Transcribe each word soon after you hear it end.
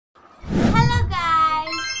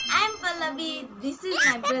baby, this is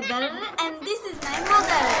my brother and this is my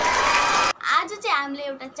mother. आज चाहिँ हामीले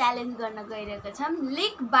एउटा च्यालेन्ज गर्न गइरहेको छौं,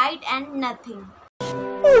 lick, bite and nothing.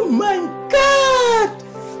 Oh my god!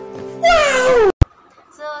 Wow!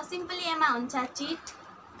 So simply एमा हुन्छ चीट,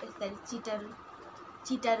 यसरी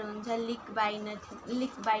चीटर हुन्छ lick,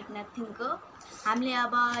 bite, nothing को. हामीले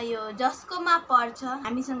अब यो जसकोमा पर्छ,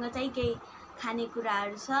 हामीसँग चाहिँ केही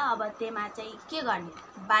खानेकुराहरु छ, अब त्यसमा चाहिँ के गर्ने?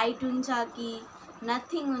 बाइट हुन्छ कि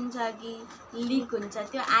नथिङ हुन्छ कि लिक हुन्छ,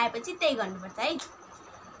 त्यो आएपछि त्यही गर्नुपर्छ है.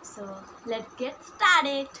 So let's get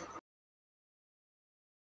started.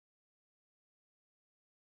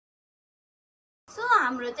 So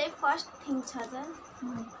हाम्रो चाहिँ फर्स्ट थिङ छ त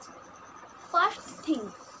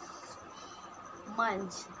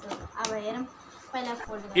मंच. अब हेरौं पहिला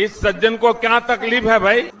फोल्ड. इस सज्जन को क्या तकलीफ है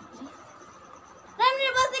भाई? राम्ररी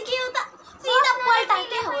बस्ने के हो त? सीधा पल्टा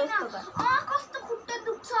के हो यस्तो गर. कस्तो खुट्टा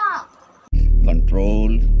दुख्छ.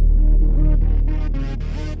 Control.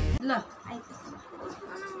 ल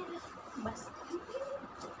बस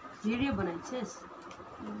भिडियो बनाइछस्?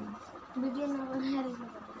 भिडियो नबनाएर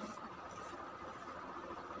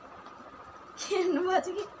हेर्नु भन्छ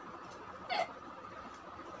कि.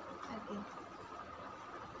 ओके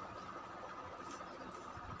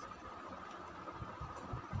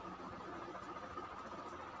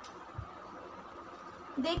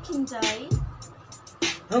देखिन्छ है.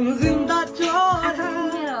 हम जिंदा चोर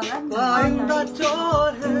हैं, पाइंदा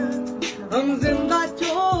चोर हैं. हम जिंदा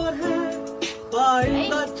चोर हैं,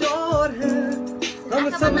 पाइंदा चोर हैं. हम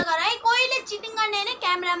आँखा बन्द गर है. कोहीले चिटिङ गर्ने हैन,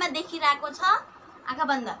 क्यामेरामा देखिरहेको छ. आँखा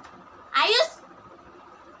बन्द. आयुष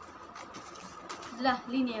ल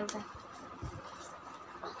लिने एउटा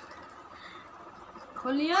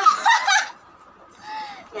खोलियो.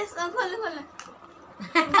 यस खोल.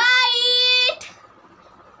 बाइट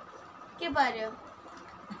के पर्यो?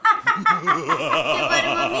 के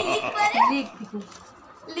पर्यो मम्मी? लिक पर्यो.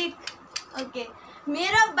 लिक. ओके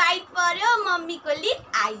मेरो बाइट पर्यो, मम्मीको लिक,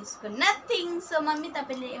 आयुषको नथिङ. सो मम्मी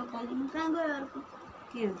तपाईले एउटा लिनु. कहाँ गयो अर्को?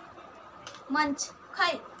 के हो? मंच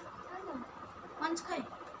खै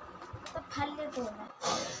त फालेको होला.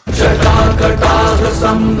 जटाकटाह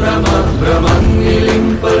संभ्रम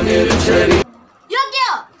भ्रमङ्गिलिम्प निर्झरि. यो के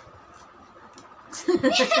हो?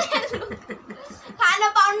 खाना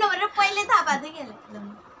पाउनु भनेर पहिले थाहा पाथे के ले.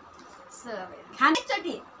 सो खाना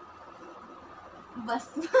एकचोटी बस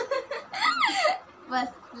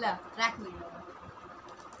ल राख्नु.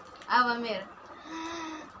 अब मेरो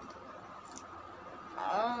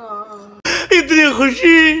इतनी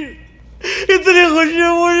खुशी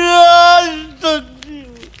मुझे आज तक.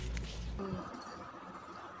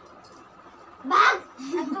 भाग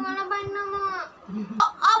यस्तो गर्न पाइन्न म.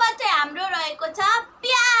 अब चाहिँ हाम्रो रहेको छ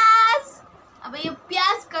प्याज. अब यो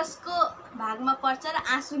प्याज कसको भागमा पर्छ र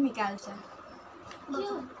आँसु निकाल्छ?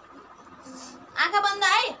 आँखा बन्द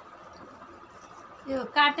है. यो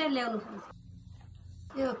काटेर ल्याउनु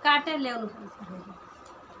पर्दैन.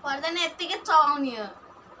 पर्दैन, यत्तिकै चबाउने हो.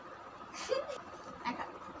 आँखा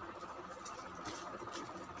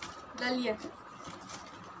ल लियो.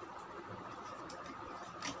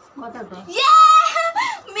 ये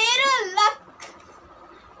मेरो लक.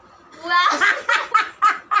 वाह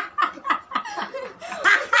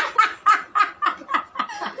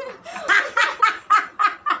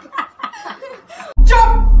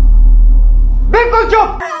बिल्कुल चुप.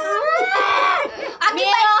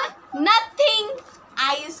 मेरो नथिङ.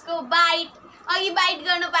 आयुषको बाइट. अघि बाइट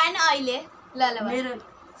गर्नु पाएन, अहिले ल मेरो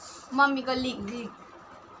मम्मीको लिक.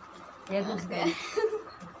 हेर्नुस्.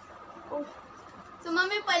 सो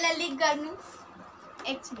मम्मी पहिला लिक गर्नु.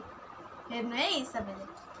 एकछिन हेर्नु है सबैले.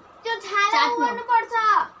 त्यो छाला गर्नु पर्छ.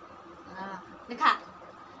 खा.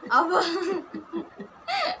 अब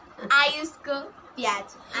आयुषको प्याज.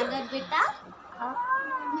 आगर बेटा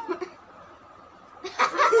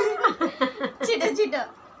छिटो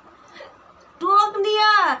टोक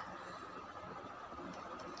दिया.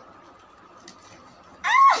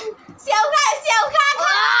 स्याउ खा.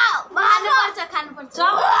 खानुपर्छ.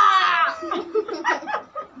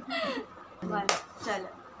 चलो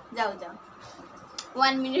जाऊ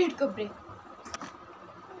 1 मिनट को ब्रेक.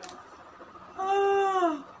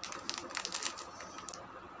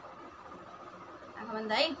 आँखा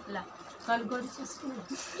बन्द है. ल कल गरिस्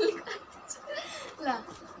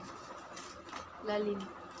ल लिनु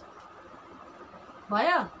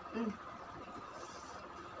भयो.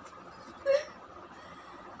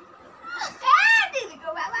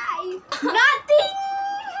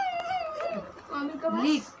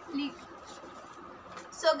 लिक.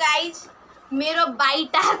 सो गाइज मेरो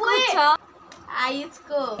बाइट आएको छ,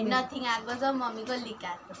 आयुषको नथिङ आएको छ, मम्मीको लिक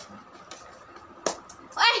आएको छ.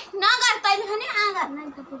 ओए नगर तैले खाने आगर.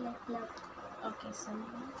 ओके सो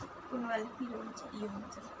कुनवाले पिरो हुन्छ यो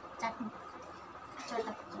हुन्छ चाट्नु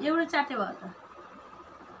चटा एउटा चाटे भयो त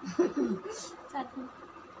चाट्नु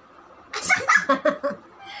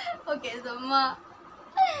ओके सो म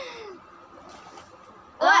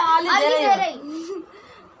अलि धेरै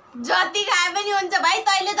जति खाए पनि हुन्छ भाइ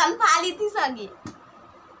तैँले झन् फालिदिइस् अघि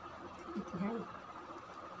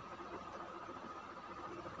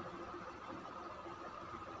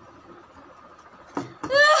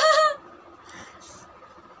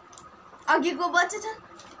अघिको बच्चा छ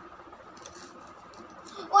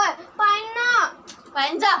ओए पाइन्न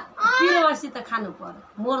पाइन्छ पिरोसित खानु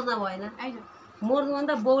पर्यो मर्न भएन मर्नु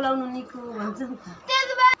भन्दा बौलाउनु निको भन्छ नि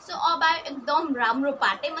त सो अब एकदम राम्रो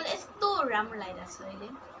पार्ट है मलाई यस्तो राम्रो लागिरहेको छ अहिले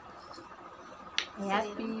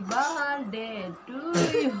happy birthday to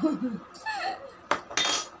you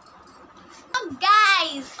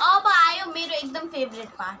guys अब आयो मेरो एकदम फेभरेट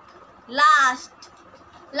पार्ट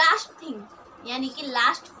लास्ट थिङ यानी कि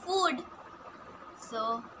लास्ट फूड सो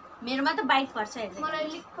मेरोमा त बाइट पर्छ हेर्दै मलाई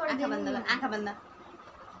लिक आँखा बन्द गर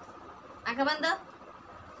आँखा बन्द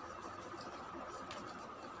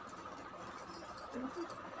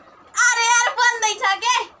अरे यार बन्दै छ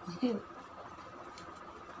के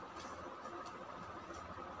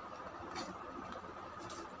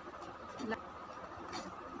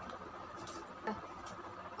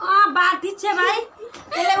बाटी छ भाइ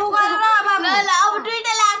त्यसले उ गरेर बाबु ल अब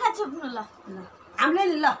दुईटाले आँखा छोप्नु ल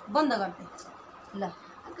हामीले ल बन्द गर्दै ल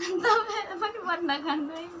तपाईहरु पनि बन्द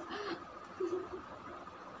गर्नु है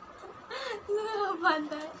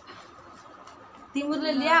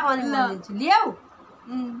तिमीले ल्या अनि म लिन्छु ल्याऊ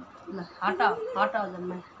ल हट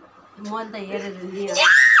जम्मा मैले त हेरेर लिएँ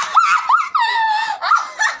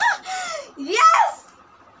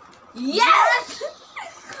यस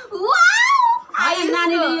अहिले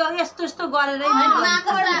नानीले यो यस्तो गरेरै मा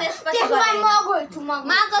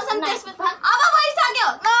कसम त्यसपछि अब भइसक्यो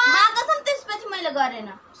मा कसम त्यसपछि मैले गरेन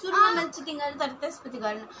सुरुमा मैले चिटिङ गरेँ तर त्यसपछि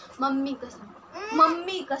गरेन मम्मी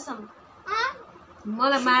कसम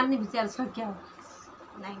मलाई मार्ने विचार छ क्या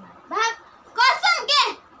कसम के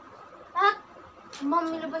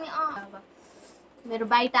मम्मीले पनि मेरो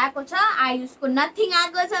बाइट आएको छ आयुषको नथिङ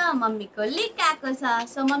आएको छ मम्मीको लिक आएको छ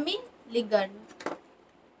सो मम्मी लिक गर्नु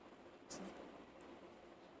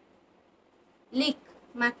लिक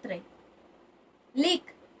मात्रै लिक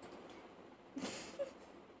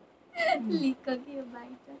लिकको के हो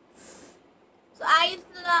बाइट सो आयुष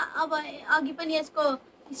अब अघि पनि यसको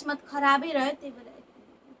किस्मत खराबै रह्यो त्यही भएर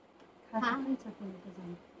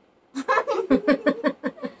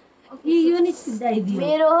यो नि सिद्धाइदियो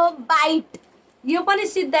मेरो हो बाइट यो पनि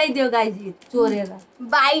सिद्धाइदियो गाइजी चोरेर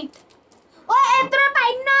बाइट ओ यत्रो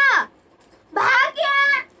पाइन्न भाग्य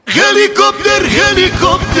Helicopter,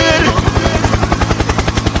 helicopter.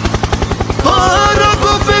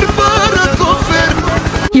 Paracofer.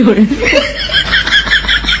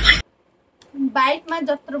 बाइटमा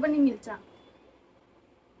जत्रो पनि मिल्छ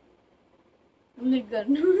लिक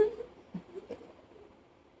गर्नु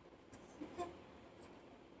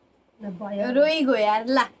रोइ गयो यार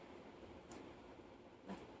ला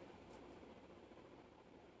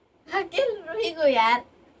के रोइ गयो यार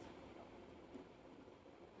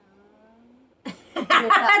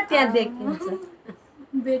त्यहाँ देखिन्छ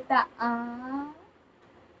बेटा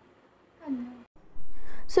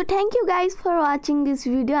so thank you guys for watching this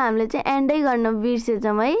video हामीले चाहिँ एन्डै गर्न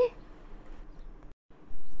बिर्सेछौँ है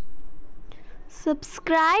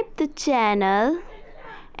subscribe the channel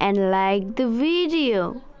and like the video